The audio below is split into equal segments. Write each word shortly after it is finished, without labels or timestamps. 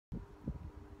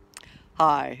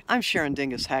Hi, I'm Sharon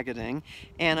Dinges Hagading,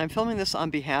 and I'm filming this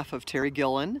on behalf of Taerie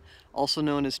Gillan, also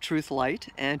known as Truth Light,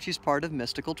 and she's part of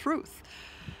Mystical Truth.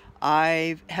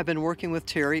 I have been working with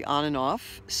Taerie on and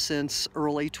off since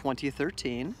early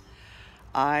 2013.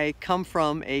 I come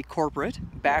from a corporate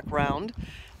background,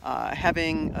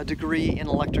 having a degree in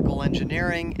electrical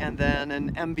engineering and then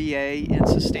an MBA in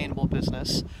sustainable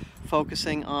business,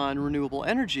 focusing on renewable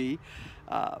energy,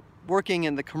 working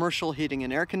in the commercial heating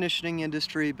and air conditioning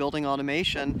industry, building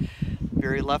automation,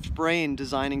 very left brain,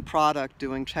 designing product,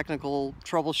 doing technical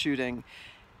troubleshooting.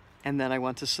 And then I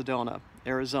went to Sedona,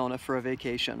 Arizona for a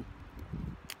vacation.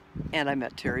 And I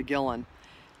met Taerie Gillan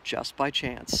just by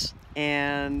chance.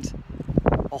 And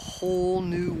a whole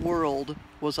new world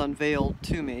was unveiled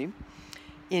to me,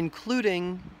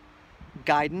 including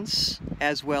guidance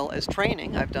as well as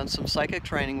training. I've done some psychic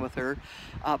training with her,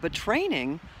 but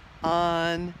training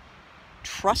on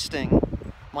trusting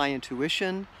my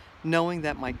intuition, knowing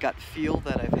that my gut feel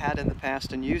that I've had in the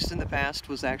past and used in the past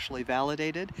was actually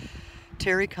validated.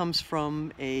 Taerie comes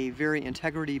from a very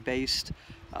integrity-based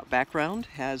background,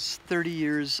 has 30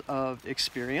 years of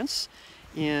experience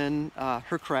in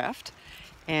her craft,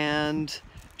 and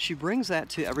she brings that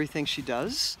to everything she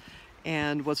does.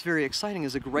 And what's very exciting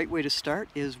is a great way to start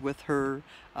is with her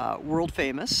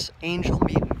world-famous Angel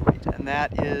Meet and Greet, and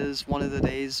that is one of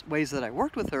the ways that I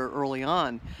worked with her early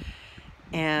on.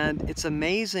 And it's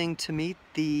amazing to meet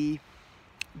the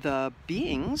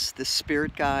beings, the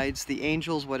spirit guides, the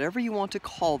angels, whatever you want to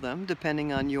call them,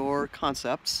 depending on your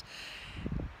concepts.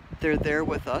 They're there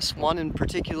with us, one in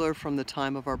particular from the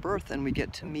time of our birth, and we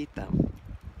get to meet them.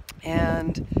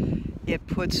 And it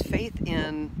puts faith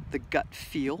in the gut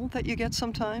feel that you get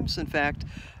sometimes. In fact,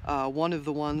 one of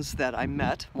the ones that I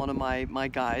met, one of my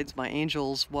guides, my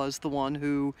angels, was the one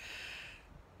who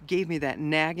gave me that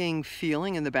nagging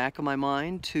feeling in the back of my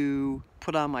mind to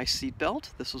put on my seatbelt.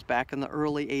 This was back in the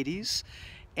early 80s,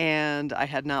 and I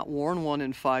had not worn one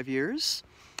in 5 years.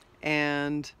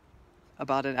 And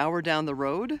about an hour down the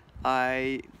road,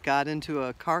 I got into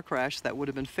a car crash that would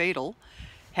have been fatal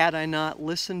had I not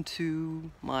listened to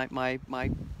my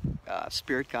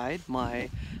spirit guide, my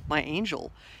angel.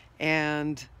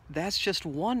 And that's just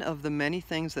one of the many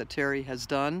things that Taerie has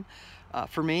done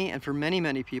for me and for many,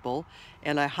 many people.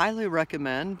 And I highly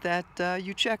recommend that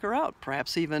you check her out.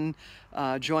 Perhaps even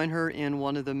join her in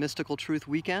one of the Mystical Truth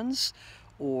weekends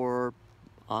or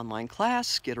online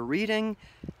class, get a reading.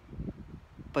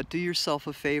 But do yourself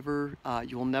a favor,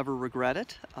 you will never regret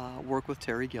it. Work with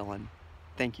Taerie Gillan.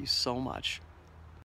 Thank you so much.